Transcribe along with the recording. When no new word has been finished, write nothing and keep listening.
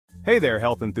Hey there,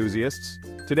 health enthusiasts.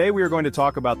 Today we are going to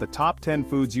talk about the top 10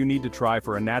 foods you need to try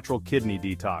for a natural kidney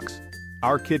detox.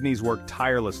 Our kidneys work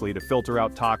tirelessly to filter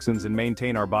out toxins and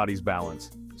maintain our body's balance.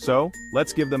 So,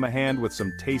 let's give them a hand with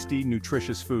some tasty,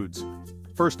 nutritious foods.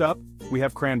 First up, we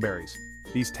have cranberries.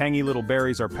 These tangy little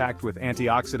berries are packed with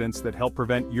antioxidants that help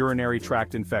prevent urinary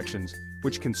tract infections,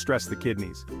 which can stress the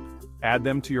kidneys. Add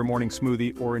them to your morning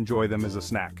smoothie or enjoy them as a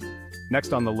snack.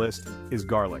 Next on the list is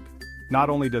garlic. Not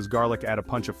only does garlic add a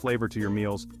punch of flavor to your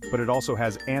meals, but it also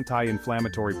has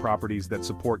anti-inflammatory properties that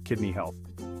support kidney health.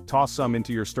 Toss some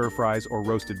into your stir-fries or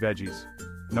roasted veggies.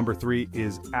 Number 3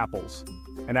 is apples.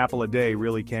 An apple a day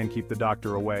really can keep the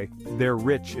doctor away. They're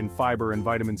rich in fiber and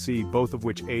vitamin C, both of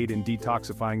which aid in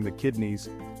detoxifying the kidneys.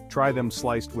 Try them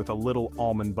sliced with a little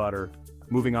almond butter.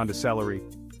 Moving on to celery.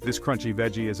 This crunchy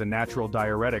veggie is a natural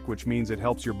diuretic, which means it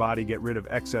helps your body get rid of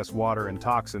excess water and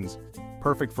toxins.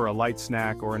 Perfect for a light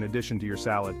snack or in addition to your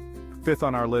salad. Fifth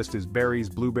on our list is berries,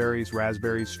 blueberries,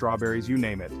 raspberries, strawberries, you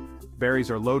name it.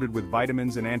 Berries are loaded with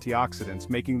vitamins and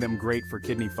antioxidants, making them great for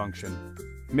kidney function.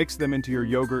 Mix them into your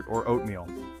yogurt or oatmeal.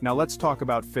 Now let's talk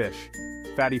about fish.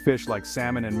 Fatty fish like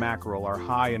salmon and mackerel are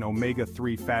high in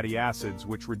omega-3 fatty acids,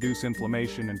 which reduce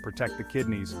inflammation and protect the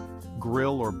kidneys.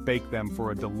 Grill or bake them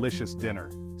for a delicious dinner.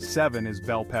 7 is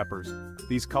bell peppers.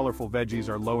 These colorful veggies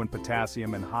are low in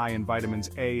potassium and high in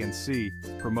vitamins A and C,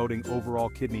 promoting overall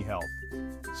kidney health.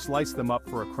 Slice them up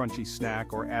for a crunchy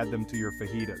snack or add them to your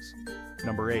fajitas.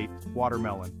 Number 8,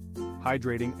 watermelon.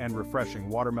 Hydrating and refreshing,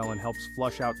 watermelon helps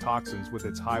flush out toxins with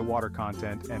its high water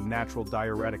content and natural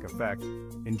diuretic effect.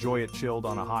 Enjoy it chilled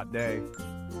on a hot day.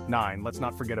 9, let's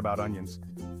not forget about onions.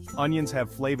 Onions have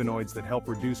flavonoids that help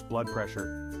reduce blood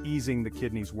pressure, easing the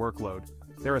kidney's workload.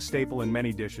 They're a staple in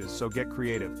many dishes, so get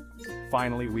creative.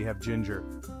 Finally, we have ginger.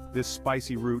 This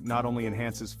spicy root not only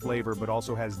enhances flavor but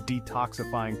also has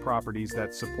detoxifying properties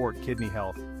that support kidney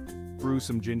health. Brew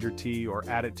some ginger tea or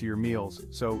add it to your meals.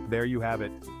 So there you have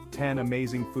it, 10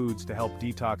 amazing foods to help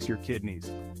detox your kidneys.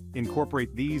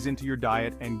 Incorporate these into your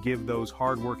diet and give those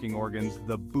hard-working organs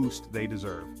the boost they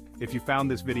deserve. If you found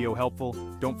this video helpful,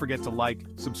 don't forget to like,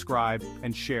 subscribe,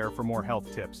 and share for more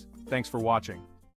health tips. Thanks for watching.